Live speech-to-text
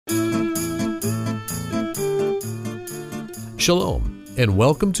Shalom, and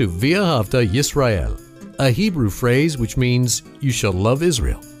welcome to V'ahavta Yisrael, a Hebrew phrase which means you shall love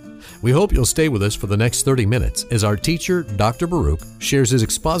Israel. We hope you'll stay with us for the next 30 minutes as our teacher, Dr. Baruch, shares his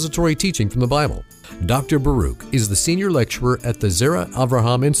expository teaching from the Bible. Dr. Baruch is the senior lecturer at the Zera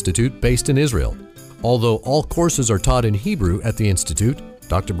Avraham Institute based in Israel. Although all courses are taught in Hebrew at the Institute,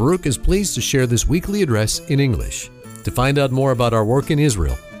 Dr. Baruch is pleased to share this weekly address in English. To find out more about our work in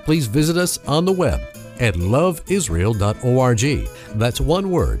Israel, please visit us on the web at loveisrael.org. That's one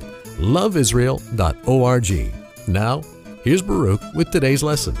word, loveisrael.org. Now, here's Baruch with today's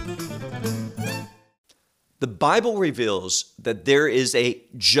lesson. The Bible reveals that there is a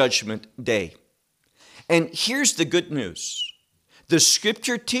judgment day. And here's the good news. The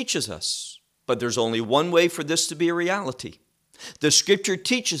Scripture teaches us, but there's only one way for this to be a reality. The Scripture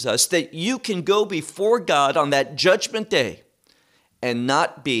teaches us that you can go before God on that judgment day and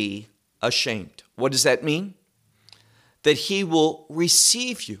not be ashamed. What does that mean? That He will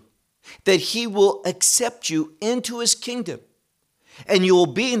receive you, that He will accept you into His kingdom, and you will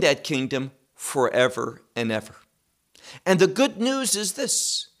be in that kingdom forever and ever. And the good news is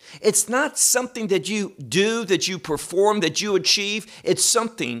this. It's not something that you do, that you perform, that you achieve. It's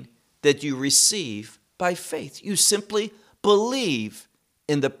something that you receive by faith. You simply believe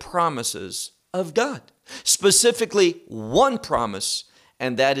in the promises of God. Specifically, one promise,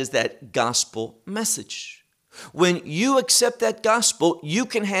 and that is that gospel message. When you accept that gospel, you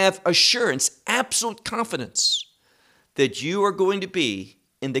can have assurance, absolute confidence that you are going to be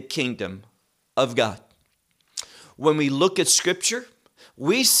in the kingdom of God. When we look at Scripture,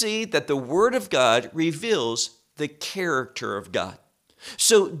 we see that the Word of God reveals the character of God.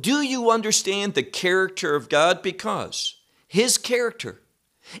 So do you understand the character of God? Because His character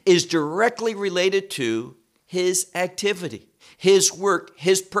is directly related to His activity, His work,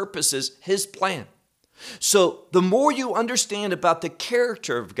 His purposes, His plan. So the more you understand about the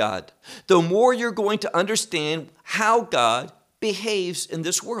character of God, the more you're going to understand how God behaves in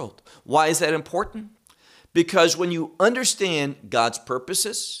this world. Why is that important? Because when you understand God's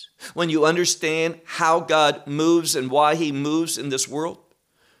purposes, when you understand how God moves and why He moves in this world,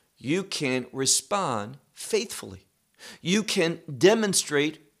 you can respond faithfully. You can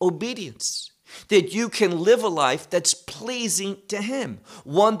demonstrate obedience, that you can live a life that's pleasing to Him,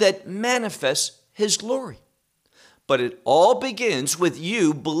 one that manifests His glory. But it all begins with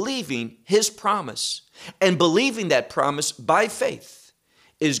you believing His promise, and believing that promise by faith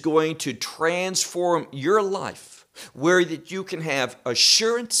is going to transform your life, where that you can have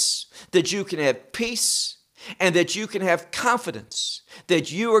assurance, that you can have peace, and that you can have confidence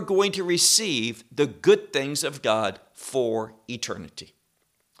that you are going to receive the good things of God for eternity.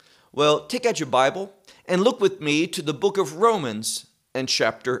 Well, take out your Bible and look with me to the book of Romans and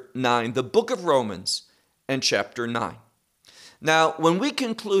chapter 9. The book of Romans and chapter 9. Now, when we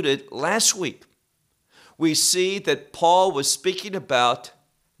concluded last week, we see that Paul was speaking about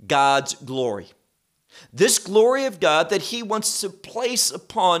God's glory. This glory of God that He wants to place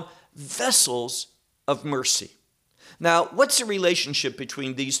upon vessels of mercy. Now, what's the relationship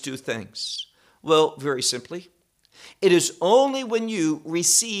between these two things? Well, very simply, it is only when you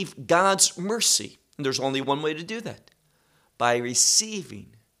receive God's mercy, and there's only one way to do that, by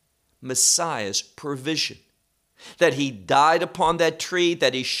receiving Messiah's provision. That He died upon that tree,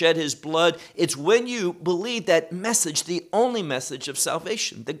 that He shed His blood. It's when you believe that message, the only message of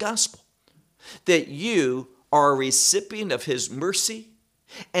salvation, the gospel, that you are a recipient of His mercy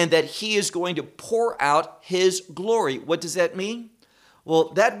and that He is going to pour out His glory. What does that mean? Well,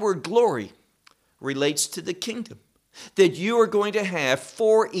 that word glory relates to the kingdom that you are going to have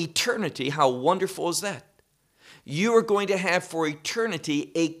for eternity. How wonderful is that? You are going to have for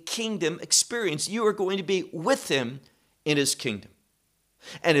eternity a kingdom experience. You are going to be with Him in His kingdom.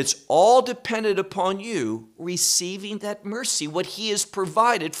 And it's all dependent upon you receiving that mercy, what He has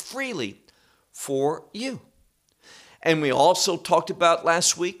provided freely for you. And we also talked about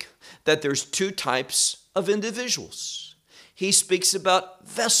last week that there's two types of individuals. He speaks about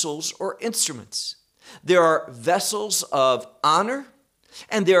vessels or instruments. There are vessels of honor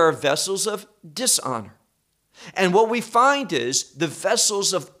and there are vessels of dishonor. And what we find is the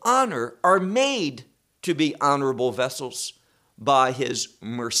vessels of honor are made to be honorable vessels by His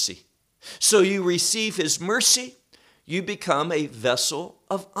mercy. So you receive His mercy, you become a vessel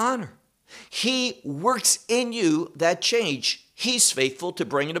of honor. He works in you that change. He's faithful to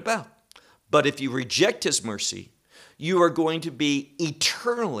bring it about. But if you reject His mercy, you are going to be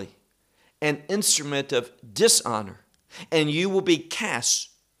eternally an instrument of dishonor, and you will be cast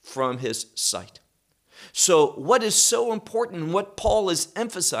from His sight. So what is so important, and what Paul is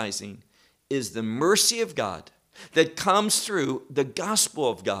emphasizing, is the mercy of God that comes through the gospel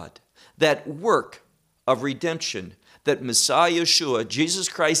of God, that work of redemption that Messiah Yeshua, Jesus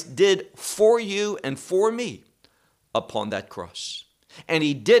Christ, did for you and for me upon that cross. And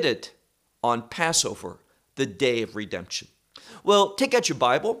he did it on Passover, the day of redemption. Well, take out your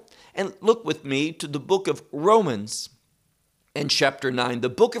Bible and look with me to the book of Romans and chapter 9. The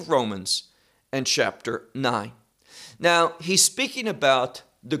book of Romans and chapter 9. Now, he's speaking about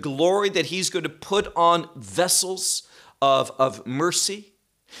the glory that he's going to put on vessels of mercy,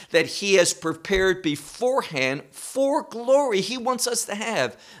 that he has prepared beforehand for glory. He wants us to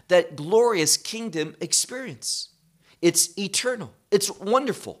have that glorious kingdom experience. It's eternal. It's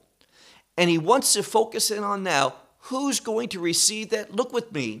wonderful. And he wants to focus in on now who's going to receive that. Look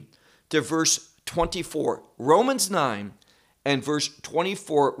with me to verse 24, Romans 9 and verse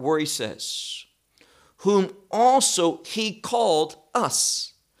 24, where he says, whom also he called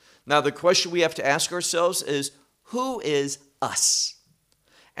us. Now the question we have to ask ourselves is, who is us?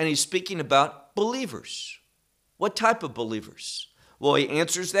 And he's speaking about believers. What type of believers? Well, he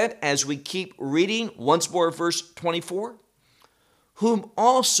answers that as we keep reading once more verse 24. Whom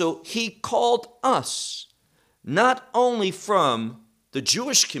also he called us, not only from the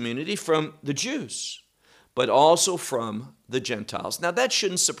Jewish community, from the Jews, but also from the Gentiles. Now that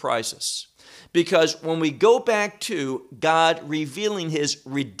shouldn't surprise us, because when we go back to God revealing his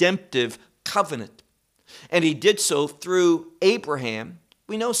redemptive covenant, and he did so through Abraham,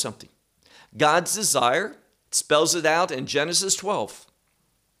 we know something. God's desire, spells it out in Genesis 12,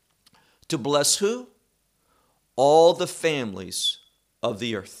 to bless who? All the families of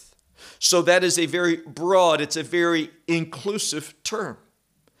the earth. So that is a very broad, it's a very inclusive term.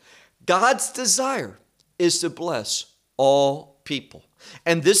 God's desire is to bless all people.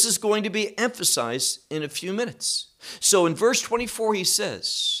 And this is going to be emphasized in a few minutes. So in verse 24, he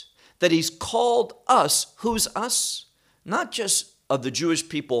says that he's called us. Who's us? Not just of the Jewish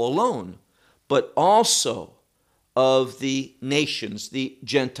people alone, but also of the nations, the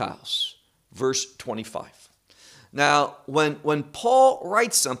Gentiles. Verse 25. Now, when Paul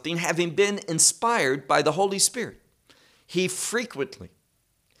writes something, having been inspired by the Holy Spirit, he frequently,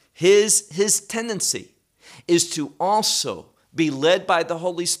 his tendency is to also be led by the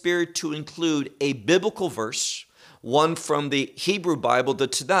Holy Spirit to include a biblical verse, one from the Hebrew Bible, the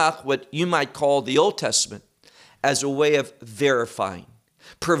Tanakh, what you might call the Old Testament, as a way of verifying,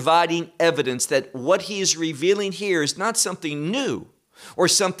 providing evidence that what he is revealing here is not something new or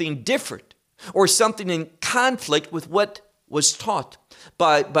something different or something in conflict with what was taught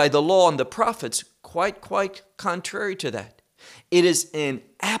by the law and the prophets. Quite contrary to that. It is an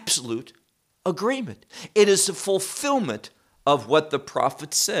absolute agreement. It is the fulfillment of what the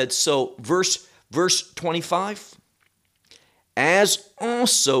prophet said. So verse 25, as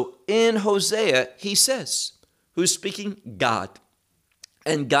also in Hosea, he says, who's speaking? God.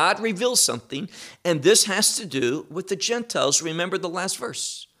 And God reveals something, and this has to do with the Gentiles. Remember the last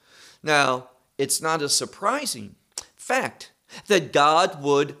verse. Now, it's not a surprising fact that God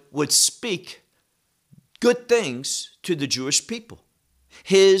would speak good things to the Jewish people,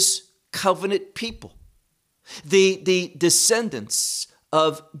 his covenant people, the descendants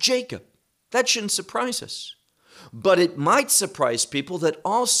of Jacob. That shouldn't surprise us. But it might surprise people that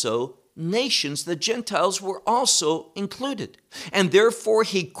also nations, the Gentiles, were also included. And therefore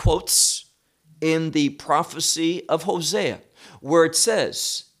he quotes in the prophecy of Hosea, where it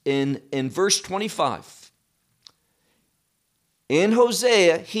says in verse 25, in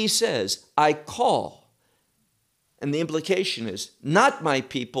Hosea he says, I call, and the implication is, not my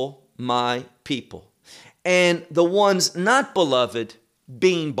people, my people. And the ones not beloved,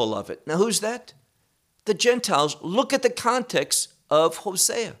 being beloved. Now who's that? The Gentiles. Look at the context of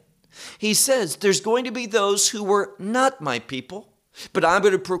Hosea. He says there's going to be those who were not my people, but I'm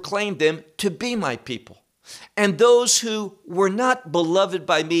going to proclaim them to be my people. And those who were not beloved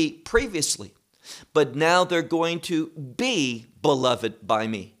by me previously, but now they're going to be beloved by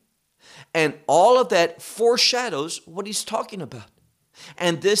me. And all of that foreshadows what he's talking about.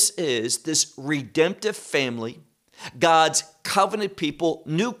 And this is this redemptive family, God's covenant people,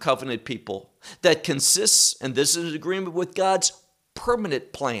 new covenant people, that consists, and this is an agreement with God's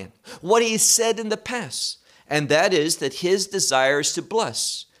permanent plan, what he said in the past, and that is that his desire is to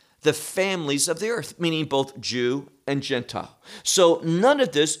bless the families of the earth, meaning both Jew and Gentile. So none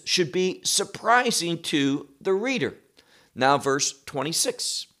of this should be surprising to the reader. Now verse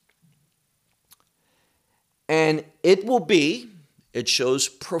 26. And it will be, it shows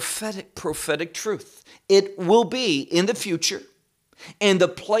prophetic truth. It will be in the future, in the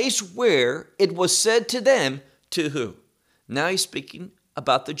place where it was said to them, to who? Now he's speaking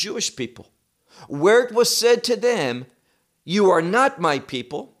about the Jewish people. where it was said to them, you are not my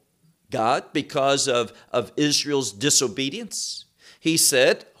people, God, because of Israel's disobedience. He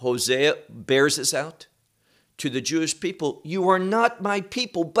said, Hosea bears this out to the Jewish people, you are not my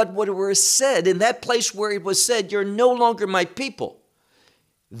people. But what was said in that place where it was said, you're no longer my people,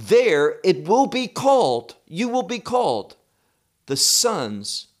 there it will be called, you will be called the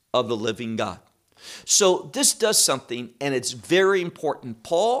sons of the living God. So this does something, and it's very important.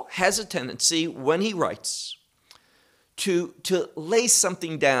 Paul has a tendency when he writes to lay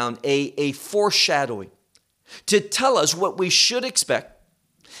something down, a foreshadowing, to tell us what we should expect.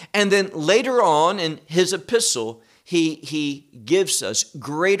 And then later on in his epistle, he gives us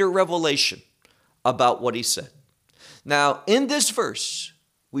greater revelation about what he said. Now, in this verse,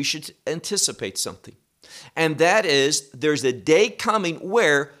 we should anticipate something. And that is, there's a day coming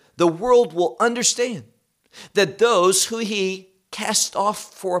where the world will understand that those who he cast off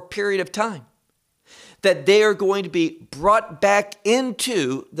for a period of time, that they are going to be brought back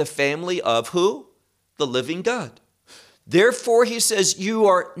into the family of who? The living God. Therefore, he says, you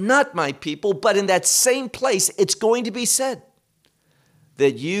are not my people, but in that same place, it's going to be said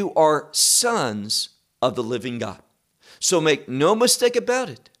that you are sons of the living God. So make no mistake about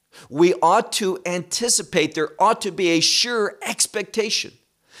it. We ought to anticipate, there ought to be a sure expectation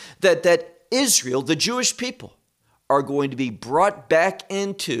that Israel, the Jewish people, are going to be brought back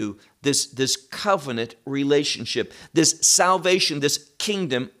into this covenant relationship, this salvation, this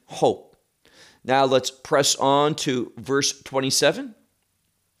kingdom hope. Now let's press on to verse 27.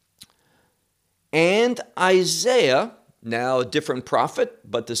 And Isaiah, now a different prophet,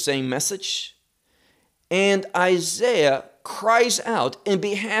 but the same message. And Isaiah cries out in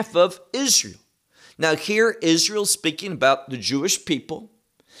behalf of Israel. Now here Israel speaking about the Jewish people.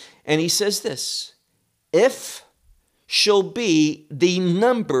 And he says this, if shall be the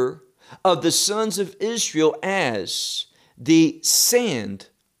number of the sons of Israel as the sand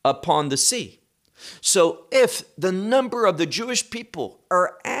upon the sea. So if the number of the Jewish people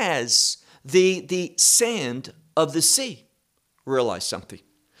are as the sand of the sea, realize something.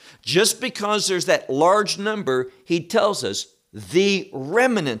 Just because there's that large number, he tells us the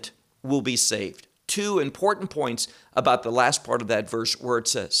remnant will be saved. Two important points about the last part of that verse where it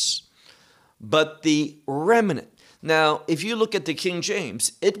says, but the remnant. Now, if you look at the King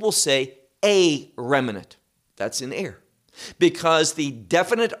James, it will say a remnant. That's in air. Because the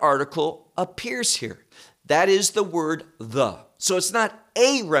definite article appears here. That is the word the. So it's not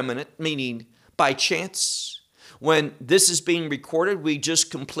a remnant, meaning by chance. When this is being recorded, we just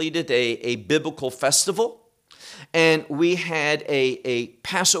completed a biblical festival. And we had a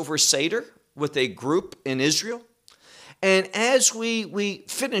Passover Seder with a group in Israel. And as we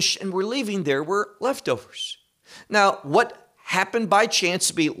finished and we're leaving, there were leftovers. Now, what happened by chance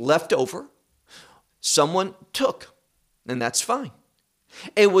to be left over, someone took, and that's fine.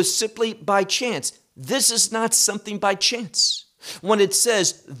 It was simply by chance. This is not something by chance. When it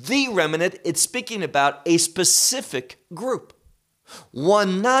says the remnant, it's speaking about a specific group.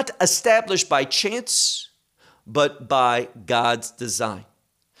 One not established by chance, but by God's design.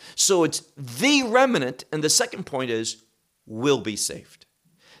 So it's the remnant, and the second point is, will be saved.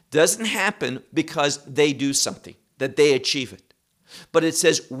 Doesn't happen because they do something, that they achieve it. But it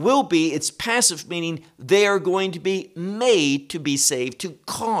says will be, it's passive, meaning they are going to be made to be saved, to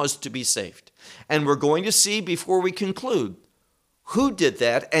cause to be saved. And we're going to see before we conclude who did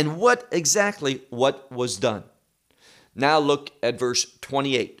that and what was done. Now look at verse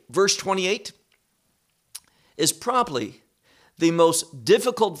 28. Verse 28 is probably the most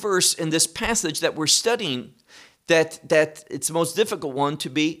difficult verse in this passage that we're studying, that it's the most difficult one to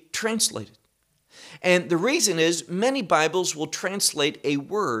be translated. And the reason is many Bibles will translate a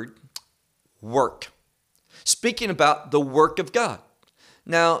word, work, speaking about the work of God.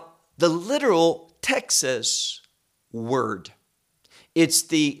 Now, the literal text says word. It's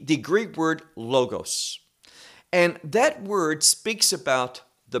the Greek word logos. And that word speaks about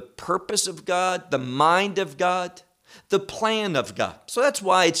the purpose of God, the mind of God, the plan of God. So that's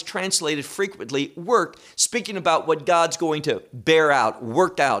why it's translated frequently work, speaking about what God's going to bear out,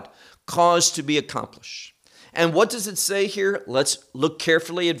 work out, cause to be accomplished. And what does it say here? Let's look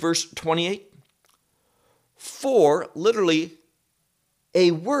carefully at verse 28. For, literally,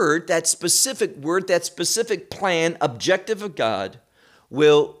 a word, that specific plan, objective of God,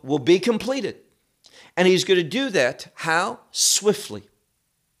 will be completed. And he's going to do that, how? Swiftly.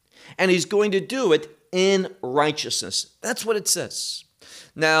 And he's going to do it in righteousness. That's what it says.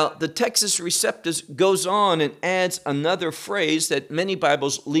 Now, the Textus Receptus goes on and adds another phrase that many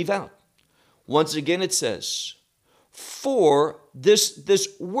Bibles leave out. Once again, it says, for this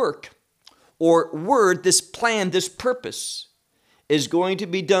work or word, this plan, this purpose is going to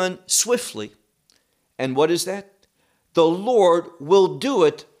be done swiftly. And what is that? The Lord will do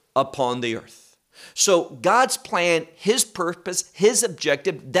it upon the earth. So God's plan, his purpose, his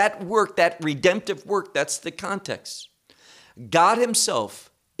objective, that work, that redemptive work, that's the context. God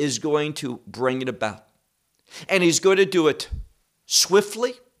himself is going to bring it about. And he's going to do it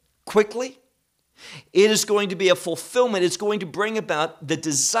swiftly, quickly. It is going to be a fulfillment. It's going to bring about the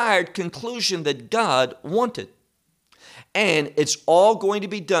desired conclusion that God wanted. And it's all going to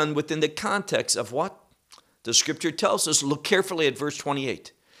be done within the context of what? The scripture tells us. Look carefully at verse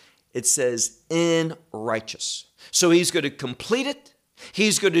 28. It says, in righteous. So he's going to complete it.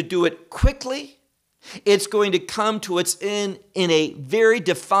 He's going to do it quickly. It's going to come to its end in a very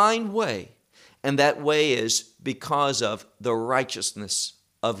defined way. And that way is because of the righteousness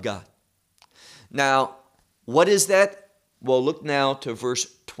of God. Now, what is that? Well, look now to verse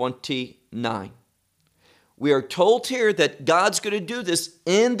 29. We are told here that God's going to do this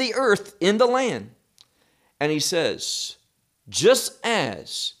in the earth, in the land. And he says, just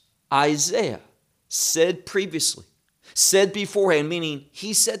as Isaiah said previously, said beforehand, meaning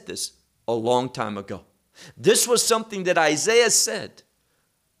he said this a long time ago. This was something that Isaiah said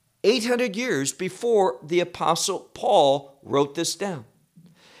 800 years before the Apostle Paul wrote this down.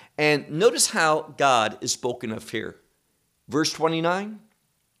 And notice how God is spoken of here. Verse 29.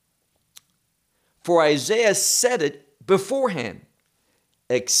 For Isaiah said it beforehand,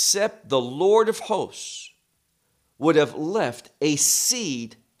 except the Lord of hosts would have left a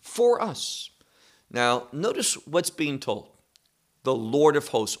seed for us. Now, notice what's being told. The Lord of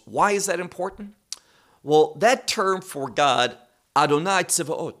hosts. Why is that important? Well, that term for God, Adonai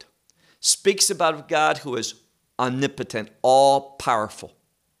Tzevaot, speaks about God who is omnipotent, all-powerful.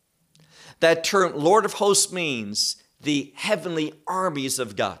 That term, Lord of hosts, means the heavenly armies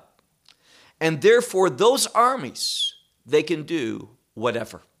of God. And therefore, those armies, they can do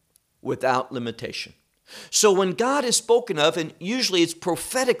whatever without limitation. So when God is spoken of, and usually it's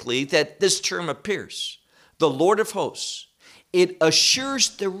prophetically that this term appears, the Lord of hosts, it assures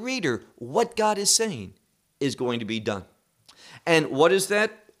the reader what God is saying is going to be done. And what is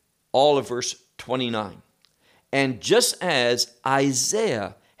that? All of verse 29. And just as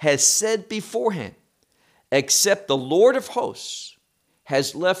Isaiah has said beforehand, except the Lord of hosts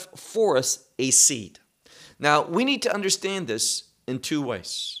has left for us a seed. Now, we need to understand this in two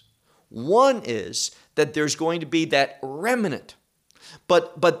ways. One is that there's going to be that remnant,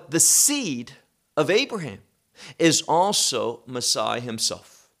 but the seed of Abraham is also Messiah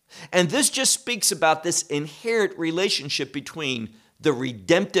himself. And this just speaks about this inherent relationship between the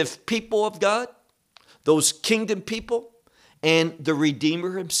redemptive people of God, those kingdom people, and the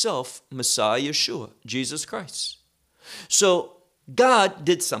Redeemer himself, Messiah Yeshua, Jesus Christ. So God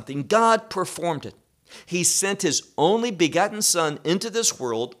did something. God performed it. He sent his only begotten Son into this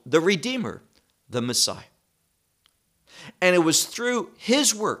world, the Redeemer, the Messiah. And it was through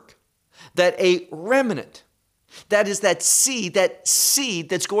his work that a remnant, that is that seed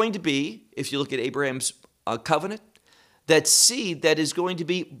that's going to be, if you look at Abraham's covenant, that seed that is going to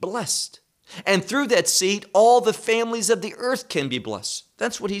be blessed. And through that seed, all the families of the earth can be blessed.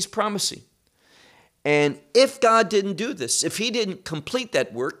 That's what he's promising. And if God didn't do this, if he didn't complete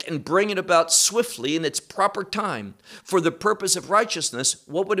that work and bring it about swiftly in its proper time for the purpose of righteousness,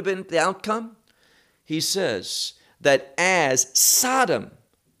 what would have been the outcome? He says that as Sodom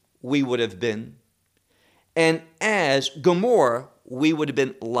we would have been, and as Gomorrah we would have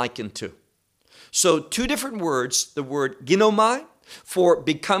been likened to. So two different words, the word ginomai for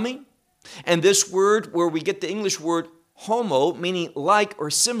becoming, and this word where we get the English word homo, meaning like or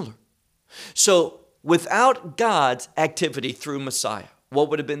similar. So without God's activity through Messiah, what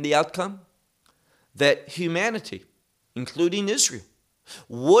would have been the outcome? That humanity, including Israel,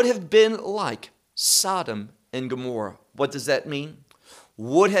 would have been like Sodom and Gomorrah. What does that mean?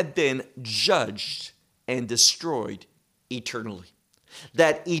 Would have been judged and destroyed eternally.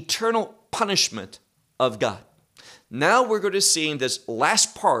 That eternal punishment of God. Now we're going to see in this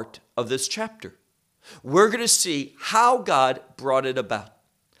last part of this chapter, we're going to see how God brought it about.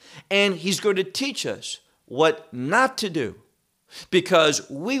 And he's going to teach us what not to do because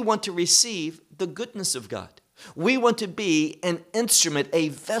we want to receive the goodness of God. We want to be an instrument, a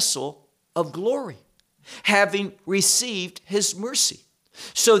vessel of glory, having received his mercy,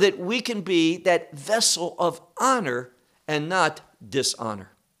 so that we can be that vessel of honor and not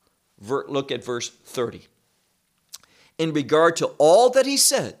dishonor. Look at verse 30. In regard to all that he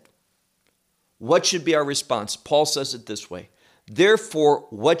said, what should be our response? Paul says it this way. Therefore,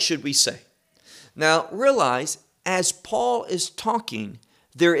 what should we say? Now, realize, as Paul is talking,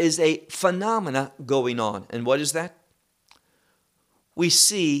 there is a phenomena going on. And what is that? We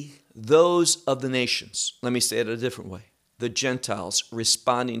see those of the nations, let me say it a different way, the Gentiles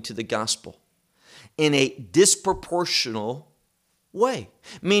responding to the gospel in a disproportional way,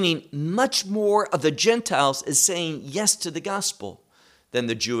 meaning much more of the Gentiles is saying yes to the gospel than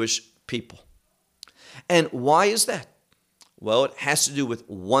the Jewish people. And why is that? Well, it has to do with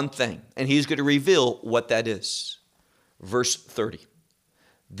one thing, and he's going to reveal what that is. Verse 30.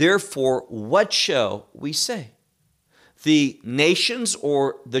 Therefore, what shall we say? The nations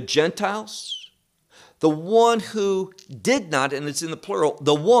or the Gentiles, the one who did not, and it's in the plural,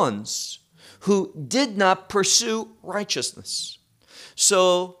 the ones who did not pursue righteousness.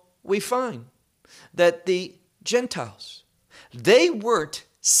 So we find that the Gentiles, they weren't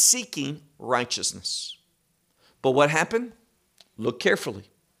seeking righteousness. But what happened? Look carefully.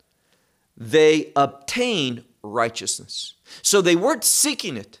 They obtained righteousness. So they weren't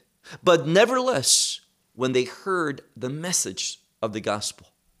seeking it, but nevertheless, when they heard the message of the gospel,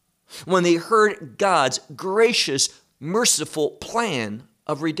 when they heard God's gracious, merciful plan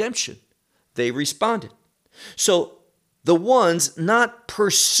of redemption, they responded. So the ones not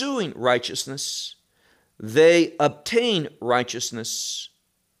pursuing righteousness, they obtain righteousness,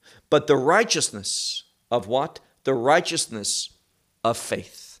 but the righteousness of what? The righteousness of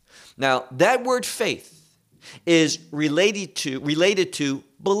faith. Now, that word faith is related to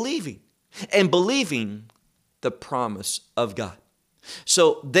believing, and believing the promise of God.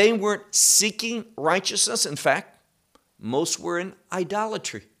 So they weren't seeking righteousness. In fact, most were in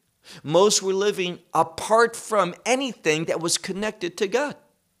idolatry. Most were living apart from anything that was connected to God.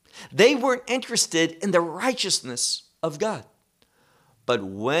 They weren't interested in the righteousness of God. But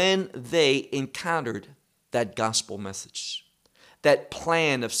when they encountered that gospel message, that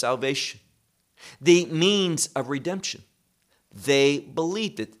plan of salvation, the means of redemption, they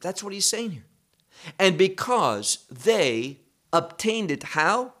believed it. That's what he's saying here. And because they obtained it,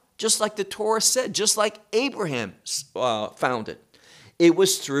 how? Just like the Torah said, just like Abraham found it. It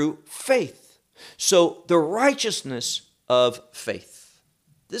was through faith. So the righteousness of faith.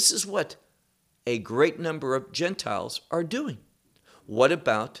 This is what a great number of Gentiles are doing. What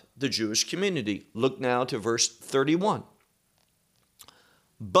about the Jewish community? Look now to verse 31.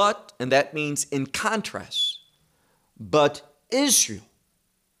 But, and that means in contrast, but Israel,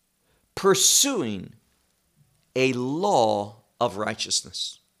 pursuing a law of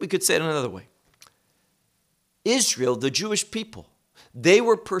righteousness. We could say it another way. Israel, the Jewish people, they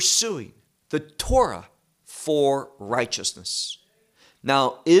were pursuing the Torah for righteousness.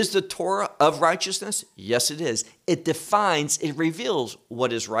 Now, is the Torah of righteousness? Yes, it is. It defines, it reveals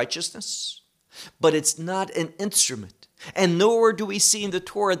what is righteousness, but it's not an instrument. And nowhere do we see in the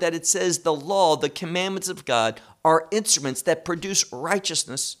Torah that it says the law, the commandments of God are instruments that produce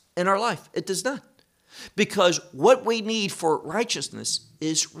righteousness in our life. It does not. Because what we need for righteousness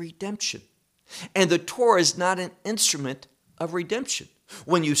is redemption. And the Torah is not an instrument of redemption.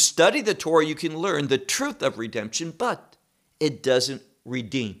 When you study the Torah, you can learn the truth of redemption, but it doesn't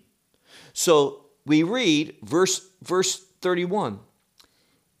redeem. So we read verse 31,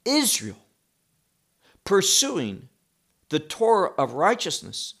 Israel pursuing the Torah of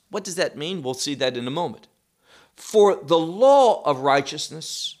righteousness. What does that mean? We'll see that in a moment. For the law of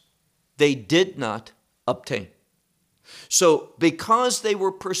righteousness, they did not obtain. So because they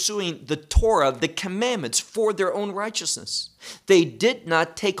were pursuing the Torah, the commandments for their own righteousness, they did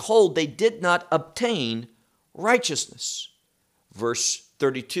not take hold, they did not obtain righteousness. Verse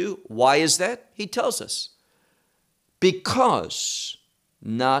 32, why is that? He tells us, because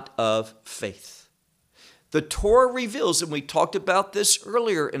not of faith. The Torah reveals, and we talked about this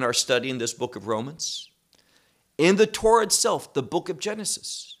earlier in our study in this book of Romans, in the Torah itself, the book of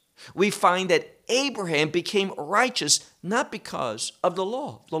Genesis, we find that Abraham became righteous not because of the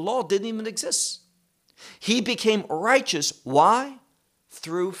law. The law didn't even exist. He became righteous. Why?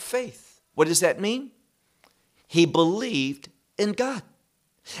 Through faith. What does that mean? He believed in God.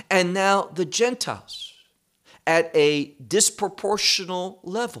 And now the Gentiles, at a disproportional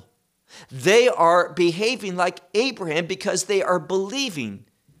level, they are behaving like Abraham because they are believing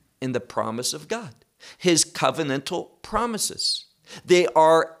in the promise of God, his covenantal promises. They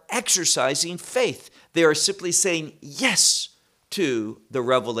are exercising faith. They are simply saying yes to the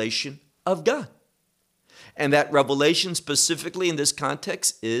revelation of God. And that revelation specifically in this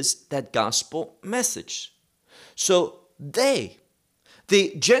context is that gospel message. So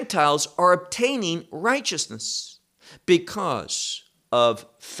the Gentiles are obtaining righteousness because of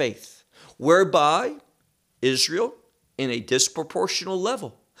faith, whereby Israel, in a disproportional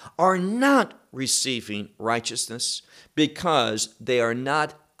level, are not receiving righteousness because they are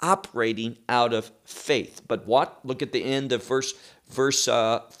not operating out of faith. But what? Look at the end of verse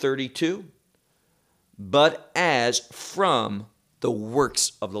 32. But as from the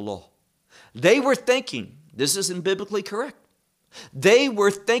works of the law. They were thinking, this isn't biblically correct. They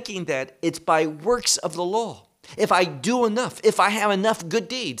were thinking that it's by works of the law. If I do enough, if I have enough good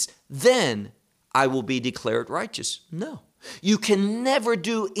deeds, then I will be declared righteous. No, you can never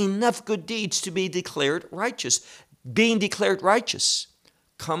do enough good deeds to be declared righteous. Being declared righteous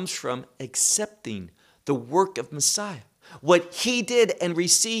comes from accepting the work of Messiah, what he did, and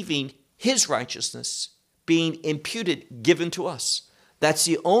receiving his righteousness being imputed, given to us. That's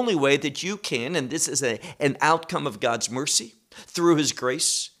the only way that you can, and this is an outcome of God's mercy, through his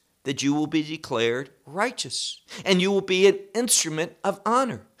grace, that you will be declared righteous. And you will be an instrument of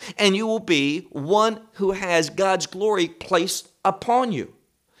honor. And you will be one who has God's glory placed upon you.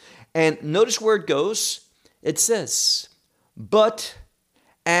 And notice where it goes. It says, but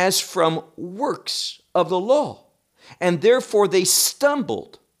as from works of the law. And therefore they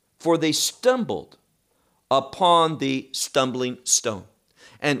stumbled, for they stumbled upon the stumbling stone.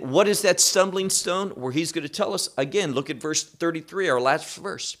 And what is that stumbling stone? Where he's going to tell us, again, look at verse 33, our last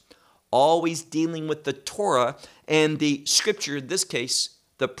verse. Always dealing with the Torah and the scripture, in this case,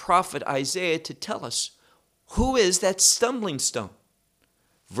 the prophet Isaiah, to tell us who is that stumbling stone.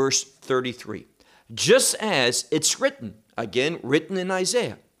 Verse 33. Just as it's written, again, written in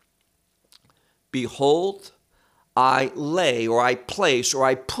Isaiah, behold, I lay, or I place, or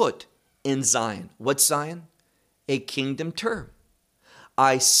I put in Zion. What's Zion? A kingdom term.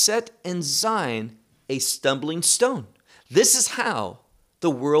 I set in Zion a stumbling stone. This is how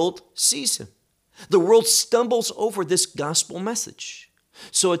the world sees him. The world stumbles over this gospel message.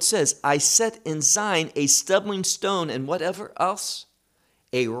 So it says, I set in Zion a stumbling stone, and whatever else?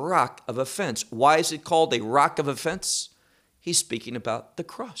 A rock of offense. Why is it called a rock of offense? He's speaking about the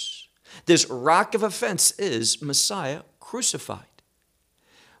cross. This rock of offense is Messiah crucified.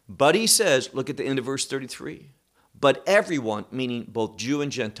 But he says, look at the end of verse 33, but everyone, meaning both Jew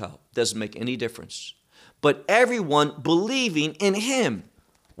and Gentile, doesn't make any difference. But everyone believing in him.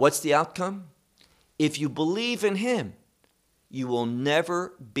 What's the outcome? If you believe in him, you will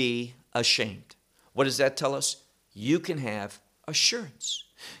never be ashamed. What does that tell us? You can have assurance.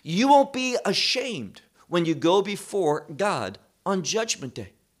 You won't be ashamed when you go before God on Judgment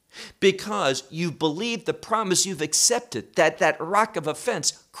Day, because you've believed the promise, you've accepted that rock of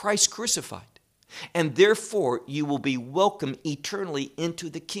offense, Christ crucified. And therefore, you will be welcomed eternally into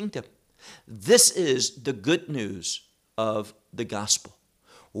the kingdom. This is the good news of the gospel.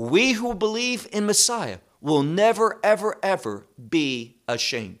 We who believe in Messiah will never, ever, ever be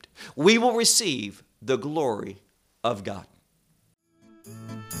ashamed. We will receive the glory of God.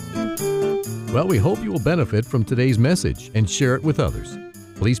 Well, we hope you will benefit from today's message and share it with others.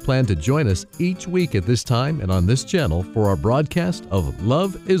 Please plan to join us each week at this time and on this channel for our broadcast of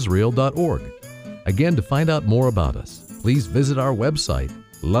loveisrael.org. Again, to find out more about us, please visit our website,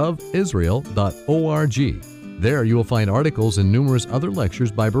 loveisrael.org. There you will find articles and numerous other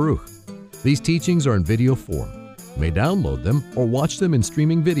lectures by Baruch. These teachings are in video form. You may download them or watch them in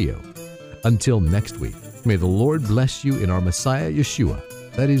streaming video. Until next week, may the Lord bless you in our Messiah Yeshua,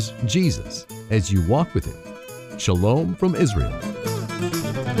 that is Jesus, as you walk with him. Shalom from Israel.